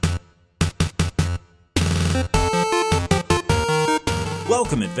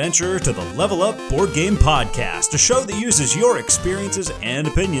Welcome, adventurer, to the Level Up Board Game Podcast, a show that uses your experiences and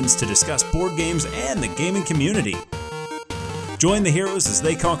opinions to discuss board games and the gaming community. Join the heroes as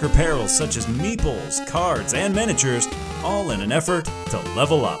they conquer perils such as meeples, cards, and miniatures, all in an effort to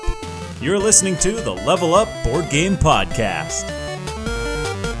level up. You're listening to the Level Up Board Game Podcast.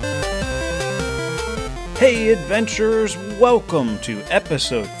 Hey adventurers, welcome to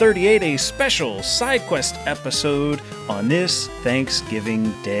episode 38, a special Sidequest episode on this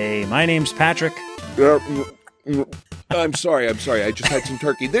Thanksgiving Day. My name's Patrick. I'm sorry. I just had some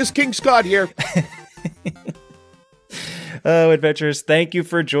turkey. This King Scott here. Oh, adventurers, thank you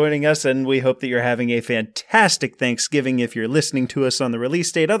for joining us, and we hope that you're having a fantastic Thanksgiving if you're listening to us on the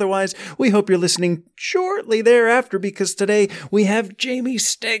release date. Otherwise, we hope you're listening shortly thereafter, because today we have Jamey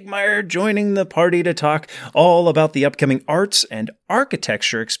Stegmaier joining the party to talk all about the upcoming arts and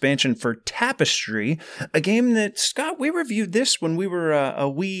architecture expansion for Tapestry, a game that, Scott, we reviewed this when we were a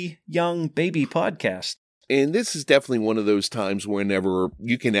wee young baby podcast. And this is definitely one of those times whenever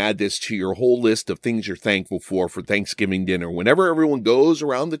you can add this to your whole list of things you're thankful for Thanksgiving dinner. Whenever everyone goes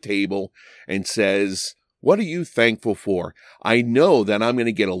around the table and says, what are you thankful for? I know that I'm going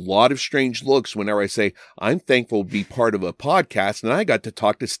to get a lot of strange looks whenever I say, I'm thankful to be part of a podcast, and I got to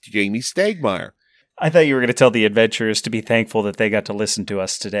talk to Jamey Stegmaier. I thought you were going to tell the adventurers to be thankful that they got to listen to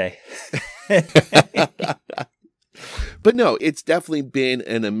us today. But no, it's definitely been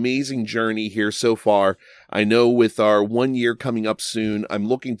an amazing journey here so far. I know with our 1 year coming up soon, I'm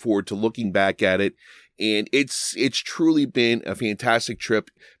looking forward to looking back at it. And it's truly been a fantastic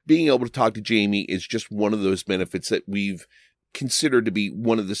trip. Being able to talk to Jamey is just one of those benefits that we've considered to be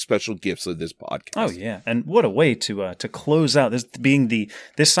one of the special gifts of this podcast. Oh yeah, and what a way to close out this being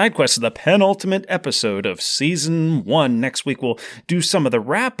this side quest is the penultimate episode of season 1. Next week we'll do some of the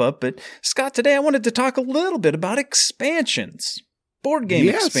wrap up, but Scott, today I wanted to talk a little bit about expansions, board game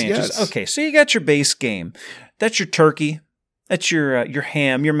expansions. Yes. Okay, so you got your base game, that's your turkey, that's your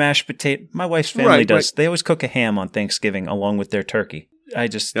ham, your mashed potato. My wife's family does. Right. They always cook a ham on Thanksgiving along with their turkey. We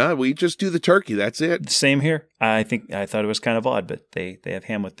just do the turkey. That's it. Same here. I thought it was kind of odd, but they have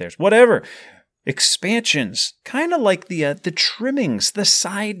ham with theirs. Whatever. Expansions, kind of like the trimmings, the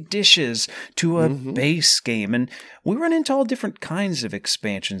side dishes to a base game, and we run into all different kinds of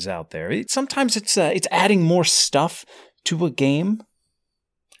expansions out there. Sometimes it's adding more stuff to a game.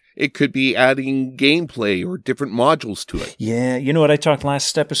 It could be adding gameplay or different modules to it. Yeah, you know what? I talked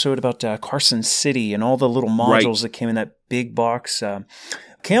last episode about Carson City and all the little modules that came in that big box.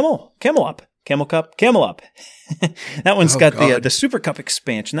 Camel Up. Camel Cup, Camel Up. That one's got the Super Cup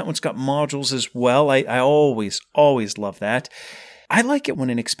expansion. That one's got modules as well. I always love that. I like it when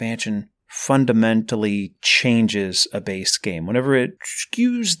an expansion fundamentally changes a base game, whenever it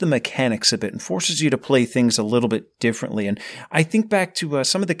skews the mechanics a bit and forces you to play things a little bit differently. And I think back to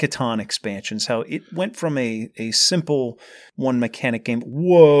some of the Catan expansions, how it went from a simple one mechanic game.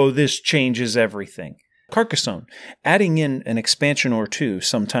 Whoa, this changes everything. Carcassonne, adding in an expansion or two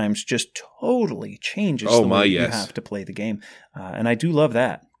sometimes just totally changes the way you have to play the game. And I do love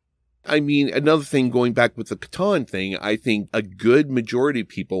that. I mean, another thing, going back with the Catan thing, I think a good majority of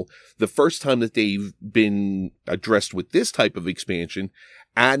people, the first time that they've been addressed with this type of expansion,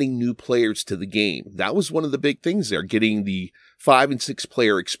 adding new players to the game. That was one of the big things there, getting the 5 and 6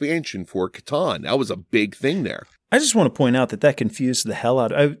 player expansion for Catan. That was a big thing there. I just want to point out that confused the hell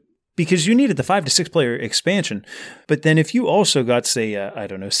out of because you needed the 5 to 6 player expansion. But then if you also got, say,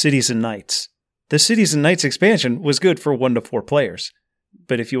 Cities and Knights, the Cities and Knights expansion was good for 1 to 4 players.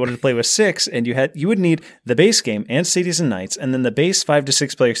 But if you wanted to play with 6, and you would need the base game and Cities and Knights, and then the base 5 to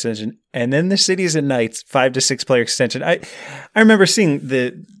 6 player extension, and then the Cities and Knights 5 to 6 player extension. I remember seeing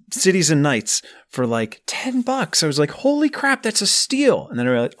the Cities and Knights for like $10. I was like, holy crap, that's a steal. And then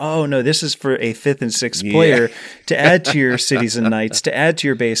I realized, oh no, this is for a 5th and 6th player to add to your Cities and Knights, to add to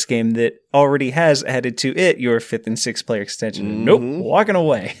your base game that already has added to it your 5th and 6th player extension. Nope, walking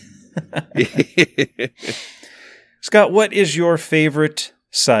away. Scott, what is your favorite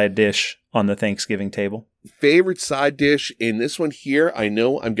side dish on the Thanksgiving table? Favorite side dish in this one here, I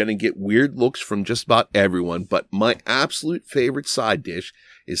know I'm going to get weird looks from just about everyone, but my absolute favorite side dish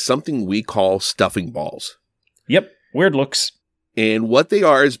is something we call stuffing balls. Yep, weird looks. And what they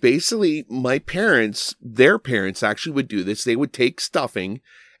are is basically their parents actually would do this. They would take stuffing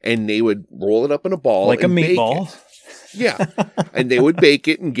and they would roll it up in a ball. Like a meatball. Yeah. And they would bake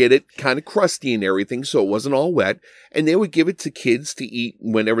it and get it kind of crusty and everything so it wasn't all wet. And they would give it to kids to eat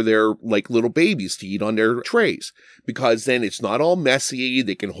whenever they're like little babies to eat on their trays. Because then it's not all messy.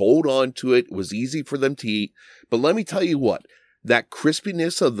 They can hold on to it. It was easy for them to eat. But let me tell you what. that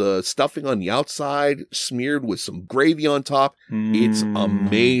crispiness of the stuffing on the outside smeared with some gravy on top. It's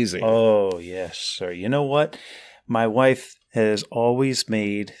amazing. Oh, yes, sir. You know what? My wife has always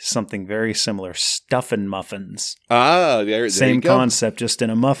made something very similar, stuffing muffins. There Same you go. concept, just in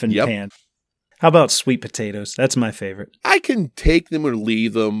a muffin pan. How about sweet potatoes? That's my favorite. I can take them or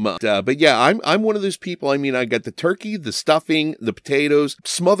leave them. But yeah, I'm one of those people. I mean, I got the turkey, the stuffing, the potatoes,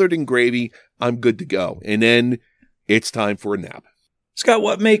 smothered in gravy. I'm good to go. And then it's time for a nap. Scott,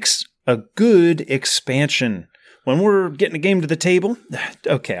 what makes a good expansion? When we're getting a game to the table,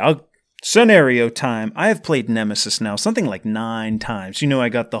 okay, scenario time. I have played Nemesis now something like 9 times. You know, I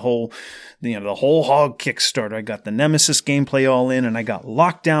got the whole hog Kickstarter. I got the Nemesis gameplay all in, and I got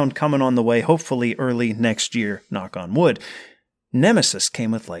Lockdown coming on the way, hopefully early next year, knock on wood. Nemesis came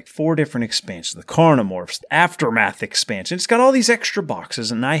with like 4 different expansions, the Carnomorphs, the Aftermath expansion. It's got all these extra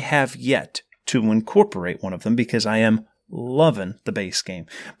boxes, and I have yet to incorporate one of them because I am loving the base game.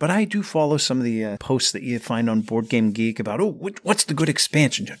 But I do follow some of the posts that you find on Board Game Geek about, what's the good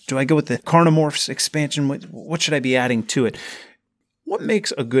expansion? Do I go with the Carnomorphs expansion? What should I be adding to it? What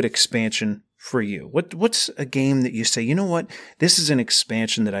makes a good expansion for you? What's a game that you say, you know what, this is an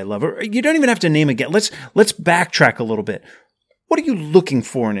expansion that I love? Or you don't even have to name it again. Let's backtrack a little bit. What are you looking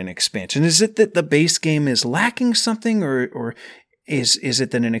for in an expansion? Is it that the base game is lacking something, or is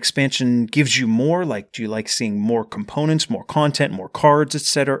it that an expansion gives you more? Like, do you like seeing more components, more content, more cards,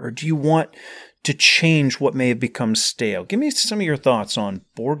 etc.? Or do you want to change what may have become stale? Give me some of your thoughts on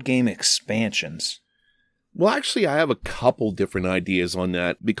board game expansions. Well, actually, I have a couple different ideas on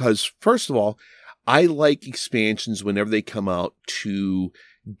that because, first of all, I like expansions whenever they come out to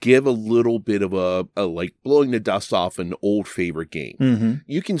give a little bit of a like blowing the dust off an old favorite game. Mm-hmm.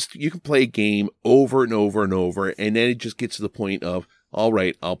 You can play a game over and over and over, and then it just gets to the point of, all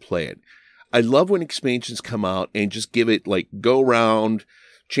right, I'll play it. I love when expansions come out and just give it like go around,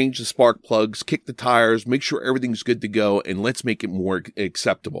 change the spark plugs, kick the tires, make sure everything's good to go, and let's make it more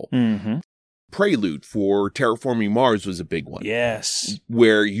acceptable. Mm-hmm. Prelude for Terraforming Mars was a big one. Yes.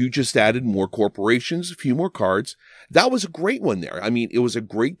 Where you just added more corporations, a few more cards. That was a great one there. I mean, it was a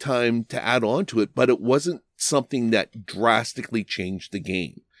great time to add on to it, but it wasn't something that drastically changed the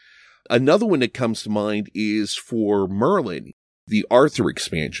game. Another one that comes to mind is for Merlin, the Arthur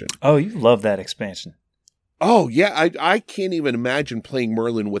expansion. Oh, you love that expansion. Oh, yeah. I can't even imagine playing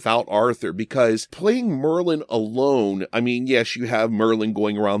Merlin without Arthur, because playing Merlin alone, I mean, yes, you have Merlin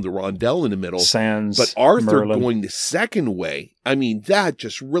going around the rondel in the middle. Sans but Arthur Merlin going the second way, I mean, that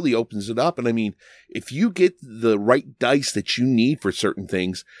just really opens it up. And I mean, if you get the right dice that you need for certain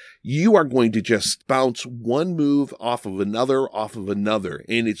things, you are going to just bounce one move off of another.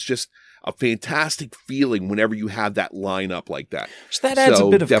 And it's just a fantastic feeling whenever you have that line up like that. So that adds a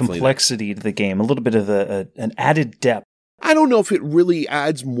bit of complexity to the game, a little bit of an added depth. I don't know if it really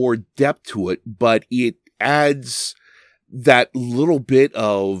adds more depth to it, but it adds that little bit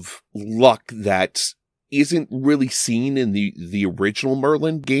of luck that isn't really seen in the original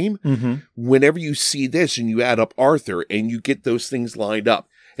Merlin game. Mm-hmm. Whenever you see this and you add up Arthur and you get those things lined up,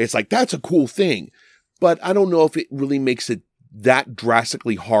 it's like, that's a cool thing. But I don't know if it really makes it that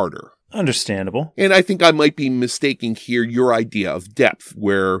drastically harder. Understandable. And I think I might be mistaking here your idea of depth,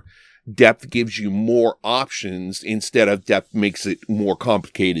 where depth gives you more options instead of depth makes it more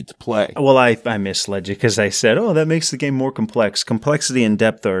complicated to play. Well, I misled you because I said, that makes the game more complex. Complexity and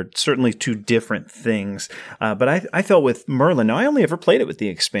depth are certainly 2 different things. But I felt with Merlin, now I only ever played it with the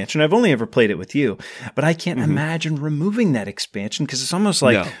expansion. I've only ever played it with you. But I can't imagine removing that expansion, because it's almost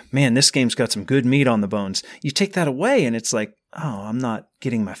like, man, this game's got some good meat on the bones. You take that away and it's like, I'm not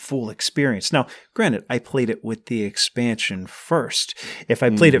getting my full experience. Now, granted, I played it with the expansion first. If I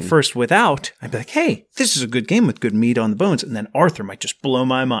played it first without, I'd be like, hey, this is a good game with good meat on the bones. And then Arthur might just blow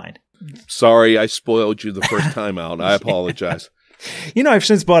my mind. Sorry, I spoiled you the first time out. I apologize. You know, I've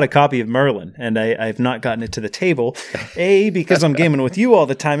since bought a copy of Merlin, and I've not gotten it to the table. A, because I'm gaming with you all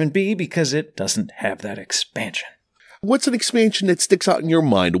the time, and B, because it doesn't have that expansion. What's an expansion that sticks out in your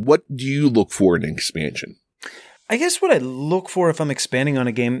mind? What do you look for in an expansion? I guess what I look for if I'm expanding on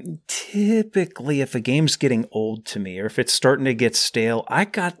a game, typically if a game's getting old to me or if it's starting to get stale, I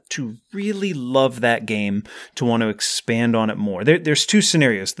got to really love that game to want to expand on it more. There's 2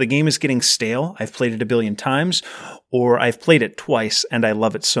 scenarios. The game is getting stale. I've played it a billion times, or I've played it twice and I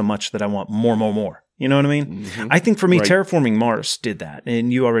love it so much that I want more. You know what I mean? Mm-hmm. I think for me, Terraforming Mars did that.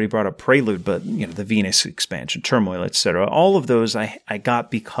 And you already brought up Prelude, but the Venus expansion, Turmoil, etc. All of those I got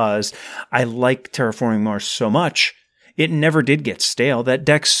because I like Terraforming Mars so much. It never did get stale. That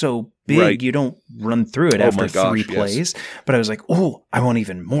deck's so big, you don't run through it after 3 plays. Yes. But I was like, I want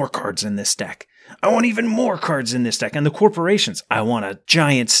even more cards in this deck. I want even more cards in this deck. And the corporations, I want a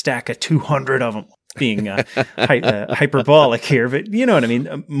giant stack of 200 of them. Being hyperbolic here, but you know what I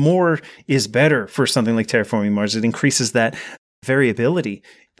mean? More is better for something like Terraforming Mars. It increases that variability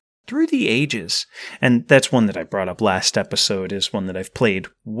through the ages. And that's one that I brought up last episode, is one that I've played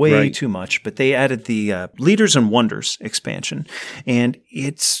way too much, but they added the Leaders and Wonders expansion. And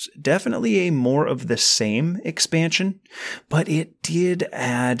it's definitely a more of the same expansion, but it did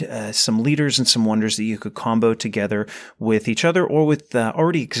add some Leaders and some Wonders that you could combo together with each other or with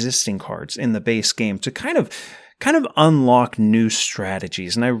already existing cards in the base game to kind of unlock new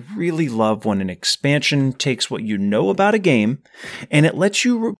strategies. And I really love when an expansion takes what you know about a game and it lets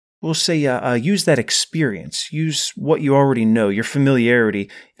you we'll say use that experience, use what you already know, your familiarity.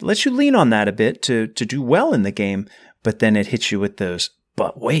 It lets you lean on that a bit to do well in the game, but then it hits you with those,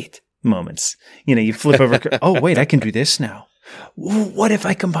 but wait moments. You know, you flip over, oh, wait, I can do this now. Ooh, what if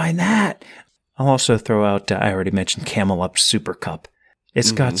I combine that? I'll also throw out, I already mentioned Camel Up Super Cup.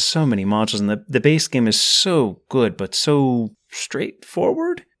 It's got so many modules, and the base game is so good, but so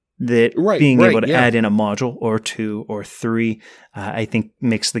straightforward that being able to add in a module or two or three, I think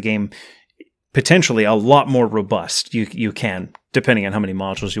makes the game potentially a lot more robust. You can, depending on how many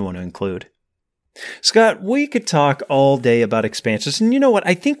modules you want to include. Scott, we could talk all day about expansions, and you know what?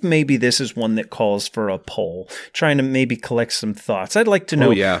 I think maybe this is one that calls for a poll, trying to maybe collect some thoughts. I'd like to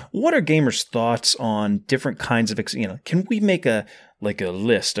know, what are gamers' thoughts on different kinds of, can we make a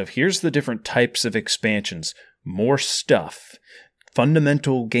list of here's the different types of expansions, more stuff,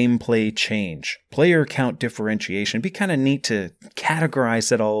 fundamental gameplay change, player count differentiation. It'd be kind of neat to categorize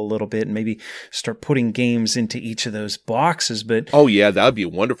that all a little bit and maybe start putting games into each of those boxes. But oh yeah, that would be a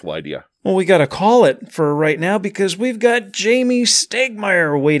wonderful idea. Well, we got to call it for right now because we've got Jamey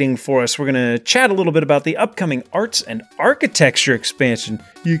Stegmaier waiting for us. We're going to chat a little bit about the upcoming Arts and Architecture expansion.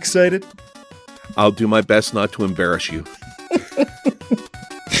 You excited? I'll do my best not to embarrass you.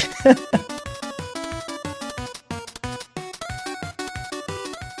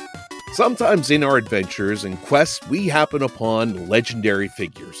 Sometimes in our adventures and quests, we happen upon legendary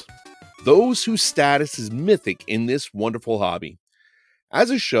figures, those whose status is mythic in this wonderful hobby. As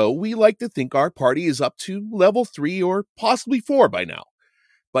a show, we like to think our party is up to level 3 or possibly 4 by now.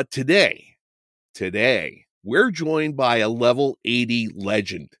 But today, we're joined by a level 80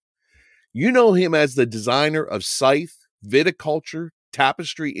 legend. You know him as the designer of Scythe, Viticulture,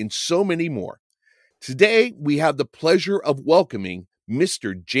 Tapestry, and so many more. Today, we have the pleasure of welcoming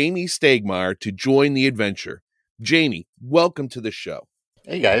Mr. Jamey Stegmaier to join the adventure. Jamey, welcome to the show.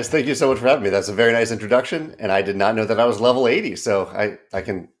 Hey guys, thank you so much for having me. That's a very nice introduction, and I did not know that I was level 80, so I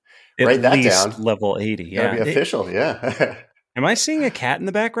can write that down. Level 80, yeah. That'd be official, yeah. Am I seeing a cat in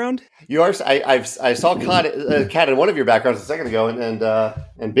the background? You are. I saw a cat in one of your backgrounds a second ago,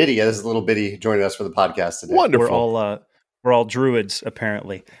 and Biddy. Yeah, this is little Biddy joining us for the podcast today. Wonderful. We're all druids,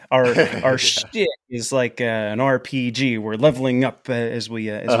 apparently. Our shtick is like an RPG. We're leveling up as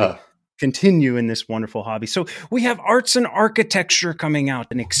we continue in this wonderful hobby. So we have Arts and Architecture coming out,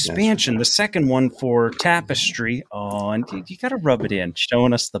 an expansion, the second one for Tapestry. Oh, and you got to rub it in,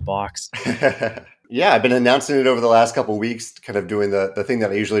 showing us the box. Yeah, I've been announcing it over the last couple of weeks, kind of doing the thing that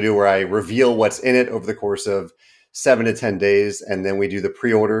I usually do where I reveal what's in it over the course of 7 to 10 days. And then we do the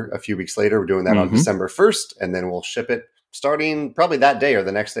pre-order a few weeks later. We're doing that on December 1st, and then we'll ship it starting probably that day or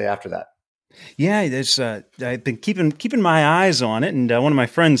the next day after that. Yeah, there's. I've been keeping my eyes on it, and one of my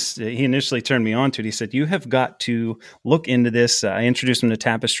friends, he initially turned me on to it. He said, "You have got to look into this." I introduced him to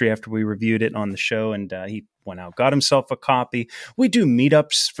Tapestry after we reviewed it on the show, and he went out, got himself a copy. We do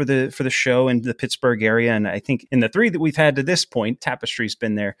meetups for the show in the Pittsburgh area, and I think in the 3 that we've had to this point, Tapestry's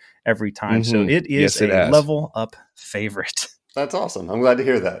been there every time. So it is a level up favorite. That's awesome. I'm glad to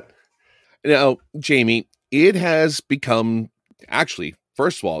hear that. Now, Jamey, it has become actually.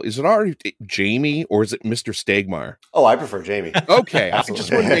 First of all, is it already Jamey or is it Mr. Stegmaier? Oh, I prefer Jamey. Okay, I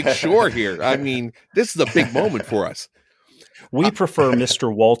just want to make sure here. I mean, this is a big moment for us. We prefer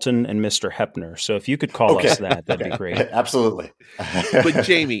Mr. Walton and Mr. Hepner, so if you could call us that'd be great. Absolutely. But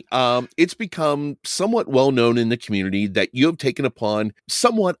Jamey, it's become somewhat well known in the community that you have taken upon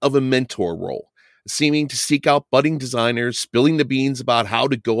somewhat of a mentor role, seeming to seek out budding designers, spilling the beans about how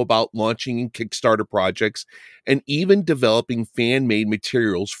to go about launching Kickstarter projects, and even developing fan-made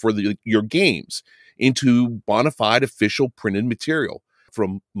materials for your games into bona fide official printed material,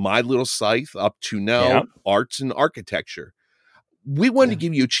 from My Little Scythe up to now Arts and Architecture. We wanted to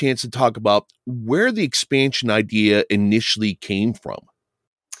give you a chance to talk about where the expansion idea initially came from.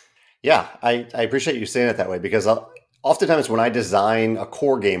 Yeah, I appreciate you saying it that way, because oftentimes when I design a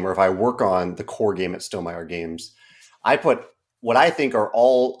core game or if I work on the core game at Stonemaier Games, I put what I think are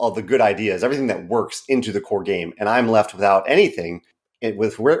all of the good ideas, everything that works into the core game. And I'm left without anything,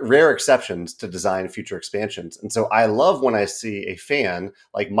 with rare exceptions, to design future expansions. And so I love when I see a fan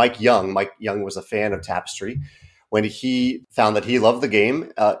like Mike Young. Mike Young was a fan of Tapestry when he found that he loved the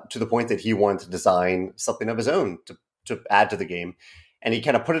game to the point that he wanted to design something of his own to add to the game. And he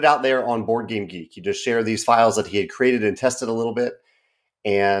kind of put it out there on Board Game Geek. He just shared these files that he had created and tested a little bit.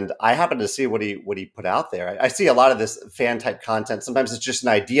 And I happened to see what he put out there. I see a lot of this fan type content. Sometimes it's just an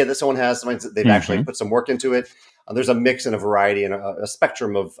idea that someone has. Sometimes they've actually put some work into it. There's a mix and a variety and a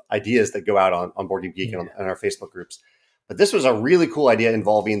spectrum of ideas that go out on Board Game Geek and on our Facebook groups. But this was a really cool idea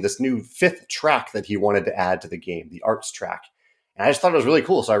involving this new 5th track that he wanted to add to the game, the arts track. And I just thought it was really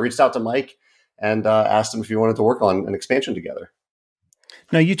cool. So I reached out to Mike and asked him if he wanted to work on an expansion together.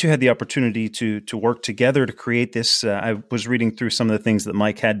 Now, you two had the opportunity to work together to create this. I was reading through some of the things that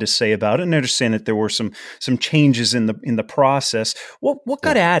Mike had to say about it, and I understand that there were some changes in the process. What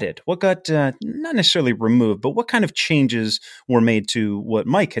got added? What got not necessarily removed, but what kind of changes were made to what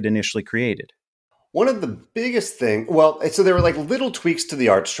Mike had initially created? One of the biggest things, so there were like little tweaks to the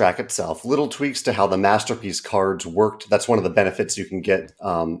arts track itself, little tweaks to how the masterpiece cards worked. That's one of the benefits you can get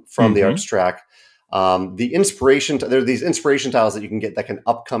from the arts track. The inspiration, there are these inspiration tiles that you can get that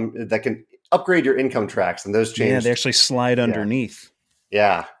can upgrade your income tracks, and those change. Yeah, they actually slide underneath.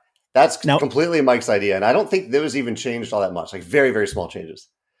 Yeah, that's completely Mike's idea, and I don't think those even changed all that much. Like very, very small changes.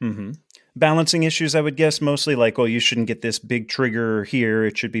 Mm-hmm. Balancing issues, I would guess, mostly like, you shouldn't get this big trigger here;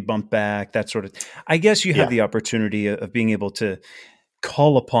 it should be bumped back. That sort of. I guess you have the opportunity of being able to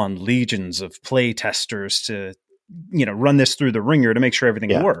call upon legions of play testers to run this through the ringer to make sure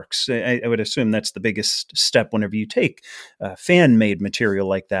everything works. I would assume that's the biggest step whenever you take fan-made material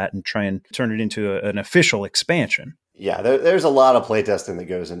like that and try and turn it into an official expansion. Yeah, there's a lot of playtesting that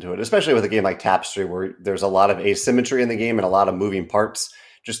goes into it, especially with a game like Tapestry, where there's a lot of asymmetry in the game and a lot of moving parts.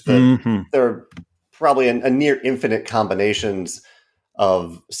 Just there are probably a near infinite combinations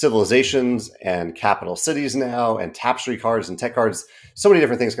of civilizations and capital cities now, and Tapestry cards and tech cards. So many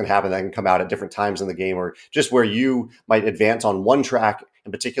different things can happen that can come out at different times in the game, or just where you might advance on one track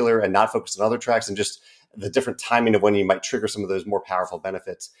in particular and not focus on other tracks, and just the different timing of when you might trigger some of those more powerful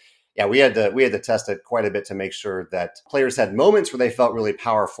benefits. Yeah, we had to test it quite a bit to make sure that players had moments where they felt really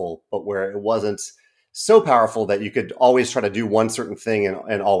powerful, but where it wasn't so powerful that you could always try to do one certain thing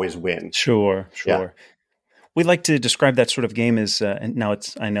and always win. Sure. Yeah. We like to describe that sort of game as, and now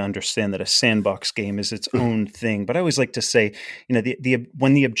I understand that a sandbox game is its own thing, but I always like to say,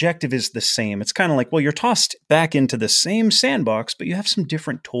 when the objective is the same, it's kind of like, you're tossed back into the same sandbox, but you have some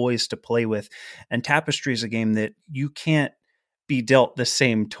different toys to play with. And Tapestry is a game that you can't be dealt the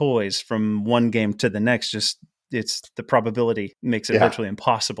same toys from one game to the next. It's the probability makes it virtually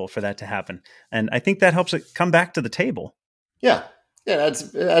impossible for that to happen. And I think that helps it come back to the table. Yeah. Yeah.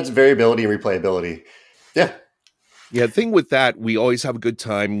 It adds variability and replayability. Yeah. Yeah, the thing with that, we always have a good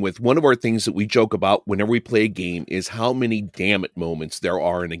time with one of our things that we joke about whenever we play a game is how many damn it moments there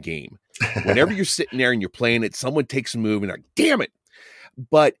are in a game. Whenever you're sitting there and you're playing it, someone takes a move and you're like, damn it.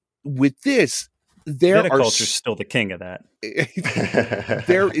 But with this, Viticulture's still the king of that.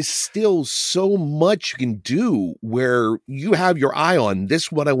 There is still so much you can do where you have your eye on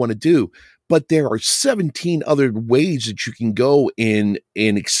this, what I want to do. But there are 17 other ways that you can go and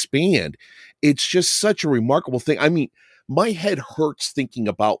expand. It's just such a remarkable thing. I mean, my head hurts thinking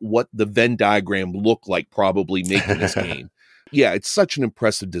about what the Venn diagram looked like probably making this game. Yeah, it's such an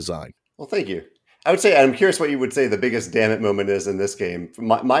impressive design. Well, thank you. I would say, I'm curious what you would say the biggest damn it moment is in this game.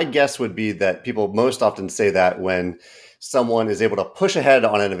 My guess would be that people most often say that when someone is able to push ahead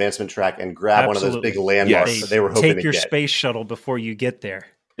on an advancement track and grab one of those big landmarks that they were hoping to get. Take your space shuttle before you get there.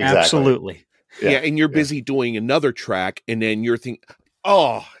 Exactly. Absolutely. Yeah, and you're busy doing another track, and then you're thinking,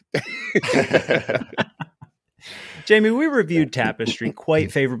 oh. Jamey, we reviewed Tapestry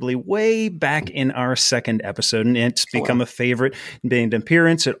quite favorably way back in our second episode, and it's become a favorite and made an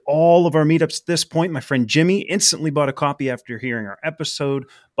appearance at all of our meetups at this point. My friend Jimmy instantly bought a copy after hearing our episode.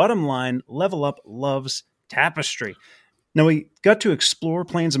 Bottom line, Level Up loves Tapestry. Now, we got to explore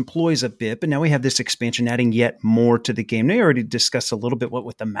Plan's employees a bit, but now we have this expansion adding yet more to the game. Now, we already discussed a little bit what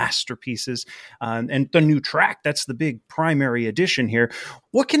with the masterpieces and the new track. That's the big primary addition here.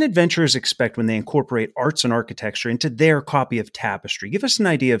 What can adventurers expect when they incorporate arts and architecture into their copy of Tapestry? Give us an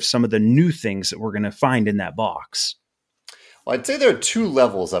idea of some of the new things that we're going to find in that box. Well, I'd say there are two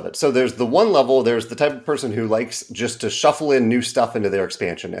levels of it. So there's the one level, there's the type of person who likes just to shuffle in new stuff into their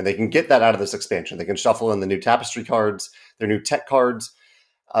expansion, and they can get that out of this expansion. They can shuffle in the new Tapestry cards, their new tech cards.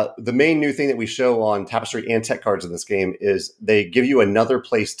 The main new thing that we show on Tapestry and tech cards in this game is they give you another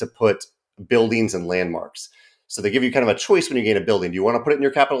place to put buildings and landmarks. So they give you kind of a choice when you gain a building. Do you want to put it in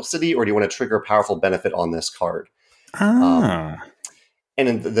your capital city, or do you want to trigger a powerful benefit on this card? And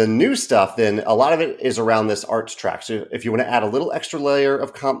in the new stuff, then a lot of it is around this arts track. So if you want to add a little extra layer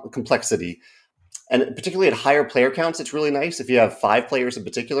of complexity, and particularly at higher player counts, it's really nice. If you have 5 players in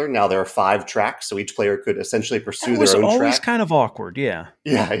particular, now there are 5 tracks, so each player could essentially pursue their own track. It was always kind of awkward, yeah.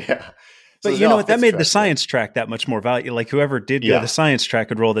 Yeah. But you know what? That made the science track that much more valuable. Like whoever did go the science track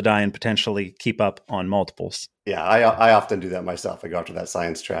could roll the die and potentially keep up on multiples. Yeah, I often do that myself. I go after that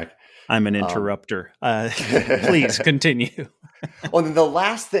science track. I'm an interrupter. Please continue. Well, then the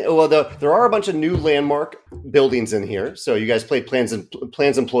last thing. Well, there are a bunch of new landmark buildings in here. So you guys played Plans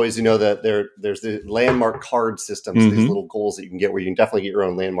Employees. You know that there's the landmark card systems. Mm-hmm. These little goals that you can get where you can definitely get your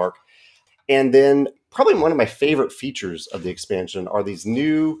own landmark. And then probably one of my favorite features of the expansion are these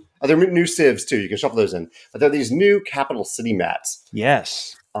new. There are new civs too. You can shuffle those in, but there are these new capital city mats.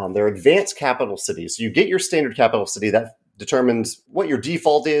 Yes, they're advanced capital cities. So you get your standard capital city that determines what your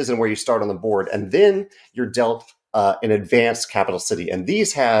default is and where you start on the board, and then you're dealt an advanced capital city. And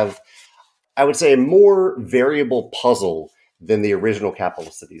these have, I would say, a more variable puzzle than the original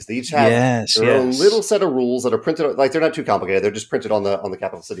capital cities. They each have their own little set of rules that are printed. Like they're not too complicated. They're just printed on the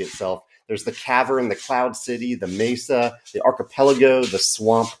capital city itself. There's the cavern, the cloud city, the mesa, the archipelago, the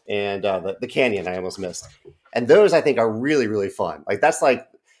swamp, and the canyon. I almost missed. And those I think are really, really fun. Like that's like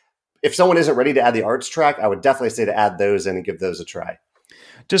if someone isn't ready to add the arts track, I would definitely say to add those in and give those a try.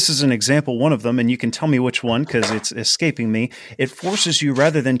 Just as an example, one of them, and you can tell me which one because it's escaping me, it forces you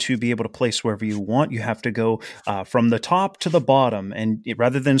rather than to be able to place wherever you want, you have to go from the top to the bottom. And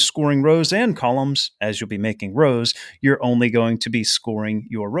rather than scoring rows and columns, as you'll be making rows, you're only going to be scoring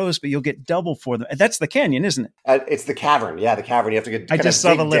your rows, but you'll get double for them. And that's the canyon, isn't it? It's the cavern. Yeah, the cavern. You have to get. I just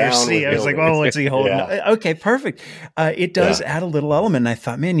saw the letter C. I was like, oh, what's he holding? Okay, perfect. It does add a little element. And I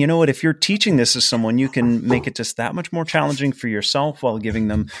thought, man, you know what? If you're teaching this to someone, you can make it just that much more challenging for yourself while giving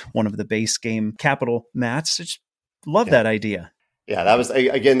them one of the base game capital mats. Just love that idea. Yeah,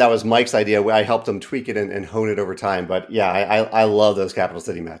 that was Mike's idea. I helped him tweak it and hone it over time. But yeah, I love those capital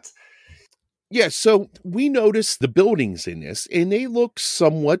city mats. Yeah, so we noticed the buildings in this, and they look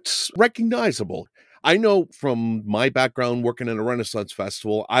somewhat recognizable. I know from my background working in a Renaissance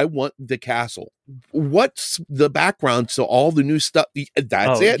festival, I want the castle. What's the background to all the new stuff?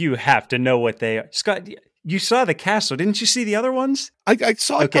 That's it. You have to know what they are. Scott, you saw the castle. Didn't you see the other ones? I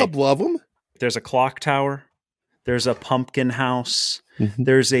saw a couple of them. There's a clock tower. There's a pumpkin house. Mm-hmm.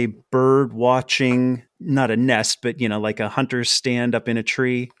 There's a bird watching, not a nest, but, like a hunter's stand up in a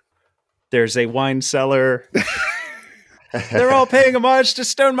tree. There's a wine cellar. They're all paying homage to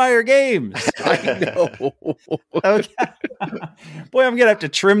Stonemaier games. I know. Okay. Boy, I'm going to have to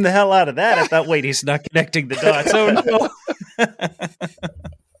trim the hell out of that. I thought, wait, he's not connecting the dots. Oh, no.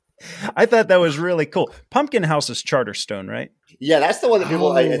 I thought that was really cool. Pumpkin House is Charterstone, right? Yeah, that's the one that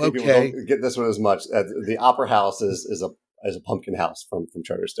people. I think people don't get this one as much. The Opera House is a pumpkin house from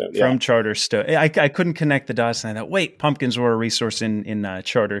Charterstone. Yeah. From Charterstone, I couldn't connect the dots, and I thought, wait, pumpkins were a resource in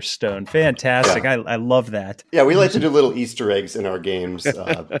Charterstone. Fantastic! Yeah. I love that. Yeah, we like to do little Easter eggs in our games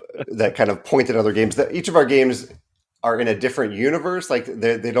that kind of point at other games. That each of our games are in a different universe. Like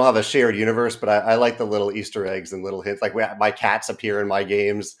they don't have a shared universe, but I like the little Easter eggs and little hints. Like my cats appear in my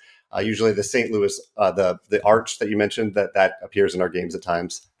games. Usually the St. Louis, the arch that you mentioned, that appears in our games at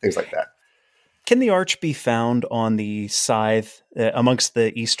times, things like that. Can the arch be found on the scythe amongst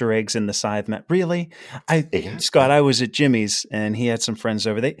the Easter eggs in the scythe map? Really? Scott, I was at Jimmy's and he had some friends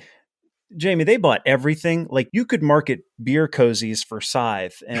over. Jamey, they bought everything. Like you could market beer cozies for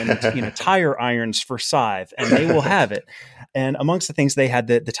scythe and tire irons for scythe, and they will have it. And amongst the things they had,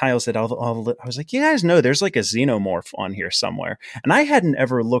 the tiles that I was like, you guys know there's like a xenomorph on here somewhere. And I hadn't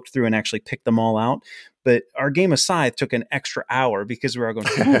ever looked through and actually picked them all out. But our game of scythe took an extra hour because we were all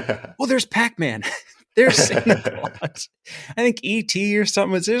going, well, there's Pac-Man. There's Santa Claus. I think E.T. or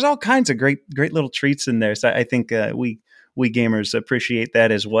something. There's all kinds of great little treats in there. So I think we gamers appreciate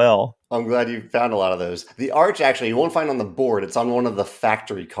that as well. I'm glad you found a lot of those. The arch, actually, you won't find on the board. It's on one of the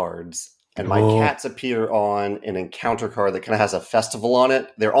factory cards. And my cats appear on an encounter card that kind of has a festival on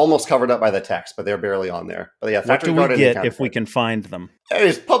it. They're almost covered up by the text, but they're barely on there. But yeah, factory what do card we get if we can find them?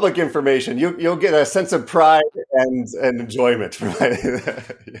 It's public information. You'll get a sense of pride and enjoyment.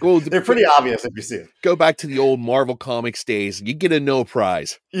 They're pretty obvious if you see it. Go back to the old Marvel Comics days. You get a no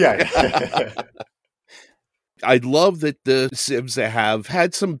prize. Yeah. I love that the civs have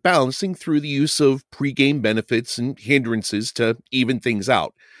had some balancing through the use of pre-game benefits and hindrances to even things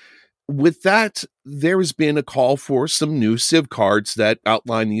out. With that, there has been a call for some new civ cards that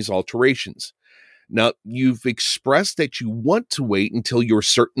outline these alterations. Now, you've expressed that you want to wait until you're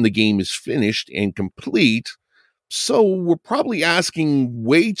certain the game is finished and complete, So we're probably asking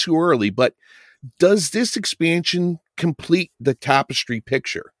way too early, but does this expansion complete the Tapestry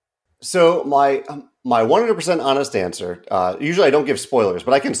picture? So my 100% honest answer, usually I don't give spoilers,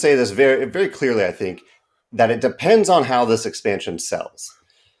 but I can say this very, very clearly, I think, that it depends on how this expansion sells.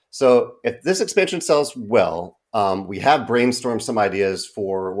 So if this expansion sells well, we have brainstormed some ideas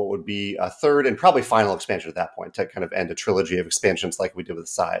for what would be a third and probably final expansion at that point to kind of end a trilogy of expansions like we did with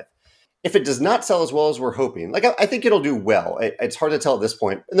Scythe. If it does not sell as well as we're hoping, like I think it'll do well. It's hard to tell at this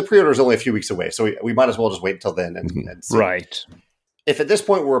point, and the pre-order is only a few weeks away, so we might as well just wait until then and see. Right. If at this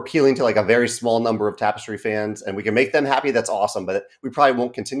point we're appealing to like a very small number of Tapestry fans and we can make them happy, that's awesome. But we probably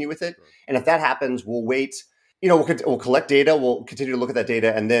won't continue with it. And if that happens, we'll wait. We'll collect data. We'll continue to look at that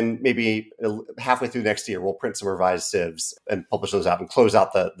data, and then maybe halfway through next year, we'll print some revised civs and publish those out and close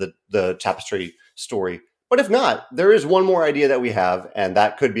out the Tapestry story. But if not, there is one more idea that we have, and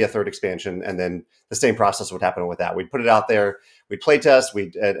that could be a third expansion. And then the same process would happen with that. We'd put it out there, we'd play test,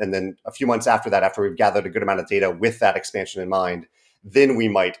 and then a few months after that, after we've gathered a good amount of data with that expansion in mind, then we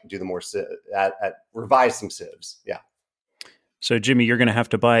might do the more revise some civs. Yeah. So, Jimmy, you're going to have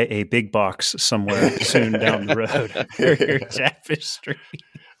to buy a big box somewhere soon down the road for your Tapestry.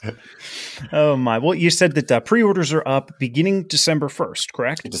 Oh, my. Well, you said that pre-orders are up beginning December 1st,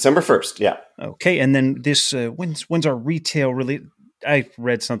 correct? December 1st, yeah. Okay, and then this, when's our retail release? I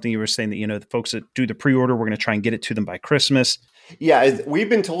read something you were saying that, the folks that do the pre-order, we're going to try and get it to them by Christmas. Yeah, we've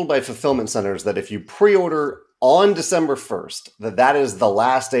been told by fulfillment centers that if you pre-order on December 1st, that is the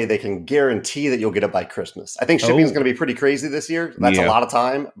last day they can guarantee that you'll get it by Christmas. I think shipping is going to be pretty crazy this year. That's a lot of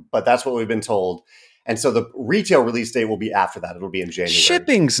time, but that's what we've been told. And so the retail release date will be after that. It'll be in January.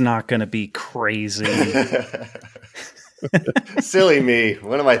 Shipping's not going to be crazy. Silly me.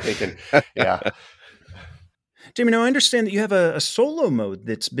 What am I thinking? Yeah. Jamie, now I understand that you have a solo mode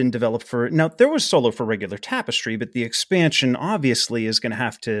that's been developed for... Now, there was solo for regular Tapestry, but the expansion obviously is going to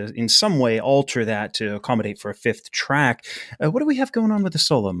have to, in some way, alter that to accommodate for a fifth track. What do we have going on with the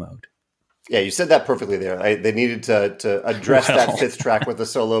solo mode? Yeah, you said that perfectly there. They needed to address that fifth track with the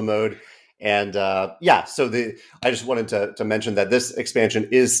solo mode. And so I just wanted to mention that this expansion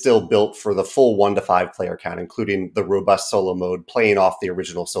is still built for the full 1 to 5 player count, including the robust solo mode, playing off the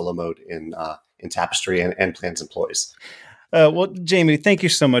original solo mode in Tapestry and Plans Employees. Well, Jamie, thank you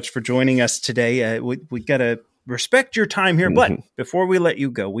so much for joining us today. We got to respect your time here, but before we let you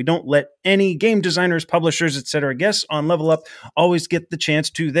go, we don't let any game designers, publishers, etc. guests on Level Up always get the chance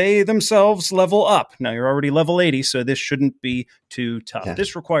to they themselves level up. Now, you're already level 80, so this shouldn't be too tough. Yeah.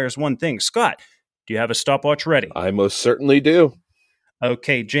 This requires one thing. Scott, do you have a stopwatch ready? I most certainly do.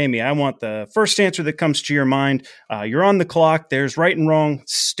 Okay, Jamie, I want the first answer that comes to your mind. You're on the clock. There's right and wrong.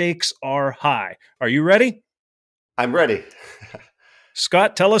 Stakes are high. Are you ready? I'm ready.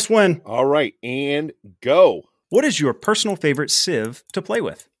 Scott, tell us when. All right, and go. What is your personal favorite Civ to play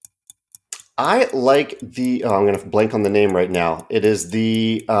with? I like I'm going to blank on the name right now. It is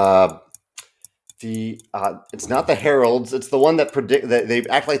it's not the Heralds. It's the one that they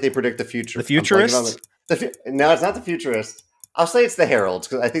act like they predict the future. The Futurists? No, it's not the Futurists. I'll say it's the Heralds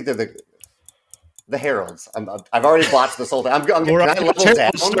because I think they're the Heralds. I've already botched this whole thing.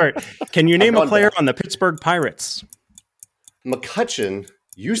 Can you name a player on the Pittsburgh Pirates? McCutcheon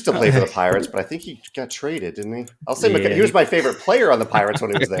used to play for the Pirates, but I think he got traded, didn't he? I'll say he was my favorite player on the Pirates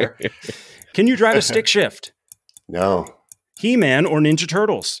when he was there. Can you drive a stick shift? No. He-Man or Ninja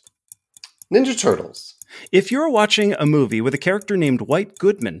Turtles? Ninja Turtles. If you're watching a movie with a character named White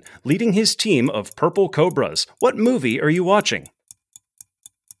Goodman leading his team of purple cobras, what movie are you watching?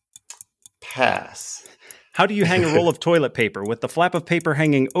 Pass. How do you hang a roll of toilet paper with the flap of paper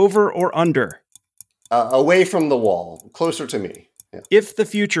hanging over or under? Away from the wall, closer to me. Yeah. If the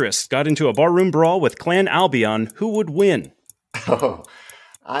Futurists got into a barroom brawl with Clan Albion, who would win? Oh,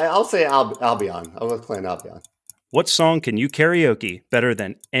 I'll say Albion. I'll go with Clan Albion. What song can you karaoke better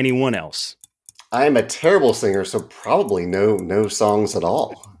than anyone else? I am a terrible singer, so probably no songs at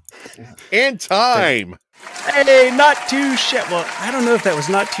all. Yeah. And time. Hey, not too shabby. Well, I don't know if that was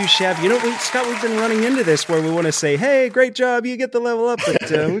not too shabby. Scott, we've been running into this where we want to say, hey, great job, you get the level up. But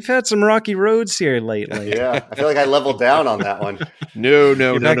we've had some rocky roads here lately. Yeah, I feel like I leveled down on that one. No.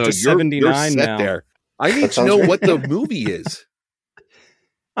 You're 79 you're set now. There. I need to know what the movie is.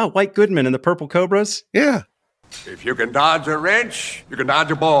 Oh, White Goodman and the Purple Cobras? Yeah. If you can dodge a wrench, you can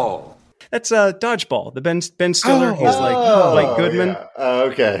dodge a ball. That's Dodgeball. The Ben Stiller. He's like White Goodman. Yeah.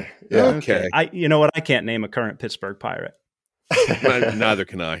 Okay. Yeah. Okay. You know what? I can't name a current Pittsburgh Pirate. Neither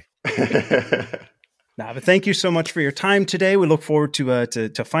can I. But thank you so much for your time today. We look forward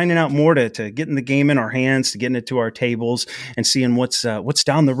to finding out more, to getting the game in our hands, to getting it to our tables, and seeing what's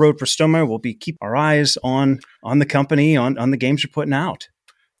down the road for Stonemaier. We'll keep our eyes on the company, on the games you're putting out.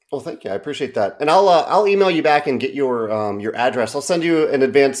 Well, thank you. I appreciate that. And I'll email you back and get your address. I'll send you an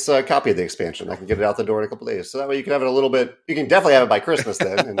advance copy of the expansion. I can get it out the door in a couple of days. So that way you can have it a little bit. You can definitely have it by Christmas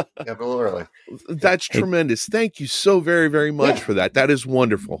then, and have it a little early. That's tremendous. Thank you so very, very much for that. That is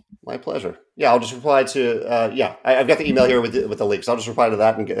wonderful. My pleasure. Yeah, I'll just reply to, I've got the email here with the link. So I'll just reply to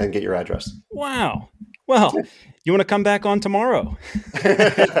that and get your address. Wow. Well, you want to come back on tomorrow?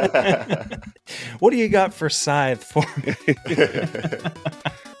 What do you got for Scythe for me?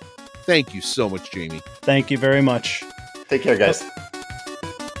 Thank you so much, Jamey. Thank you very much. Take care, guys.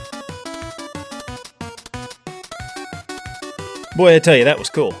 Boy, I tell you, that was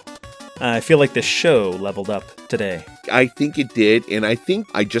cool. I feel like the show leveled up today. I think it did, and I think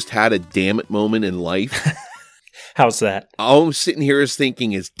I just had a damn it moment in life. How's that? All I'm sitting here is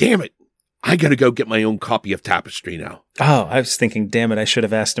thinking is, damn it, I got to go get my own copy of Tapestry now. Oh, I was thinking, damn it, I should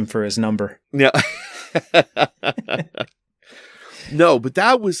have asked him for his number. Yeah. No, but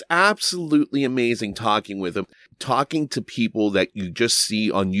that was absolutely amazing talking with him, talking to people that you just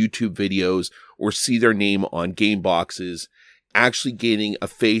see on YouTube videos or see their name on game boxes, actually getting a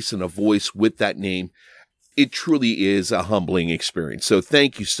face and a voice with that name. It truly is a humbling experience. So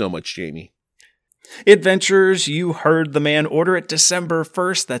thank you so much, Jamey. Adventurers, you heard the man. Order it December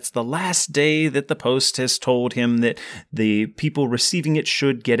 1st. That's the last day that the post has told him that the people receiving it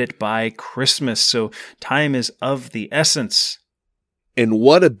should get it by Christmas. So time is of the essence. And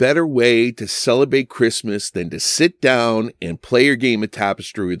what a better way to celebrate Christmas than to sit down and play your game of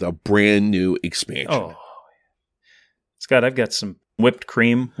Tapestry with a brand new expansion. Oh, Scott, I've got some whipped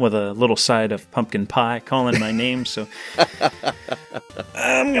cream with a little side of pumpkin pie calling my name. So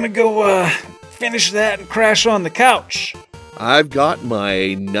I'm going to go finish that and crash on the couch. I've got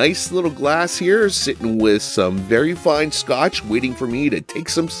my nice little glass here sitting with some very fine scotch waiting for me to take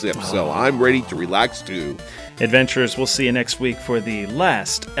some sips. So I'm ready to relax too. Adventurers, we'll see you next week for the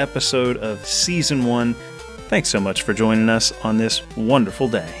last episode of Season 1. Thanks so much for joining us on this wonderful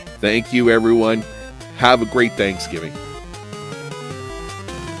day. Thank you, everyone. Have a great Thanksgiving.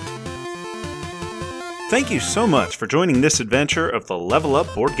 Thank you so much for joining this adventure of the Level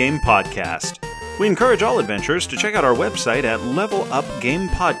Up Board Game Podcast. We encourage all adventurers to check out our website at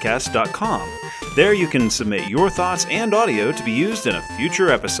levelupgamepodcast.com. There you can submit your thoughts and audio to be used in a future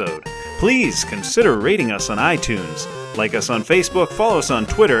episode. Please consider rating us on iTunes, like us on Facebook, follow us on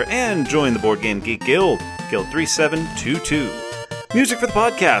Twitter, and join the Board Game Geek Guild, Guild 3722. Music for the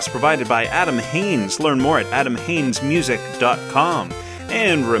podcast provided by Adam Haynes. Learn more at adamhaynesmusic.com.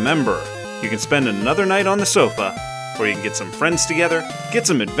 And remember, you can spend another night on the sofa, or you can get some friends together, get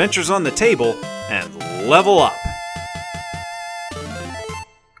some adventures on the table, and level up.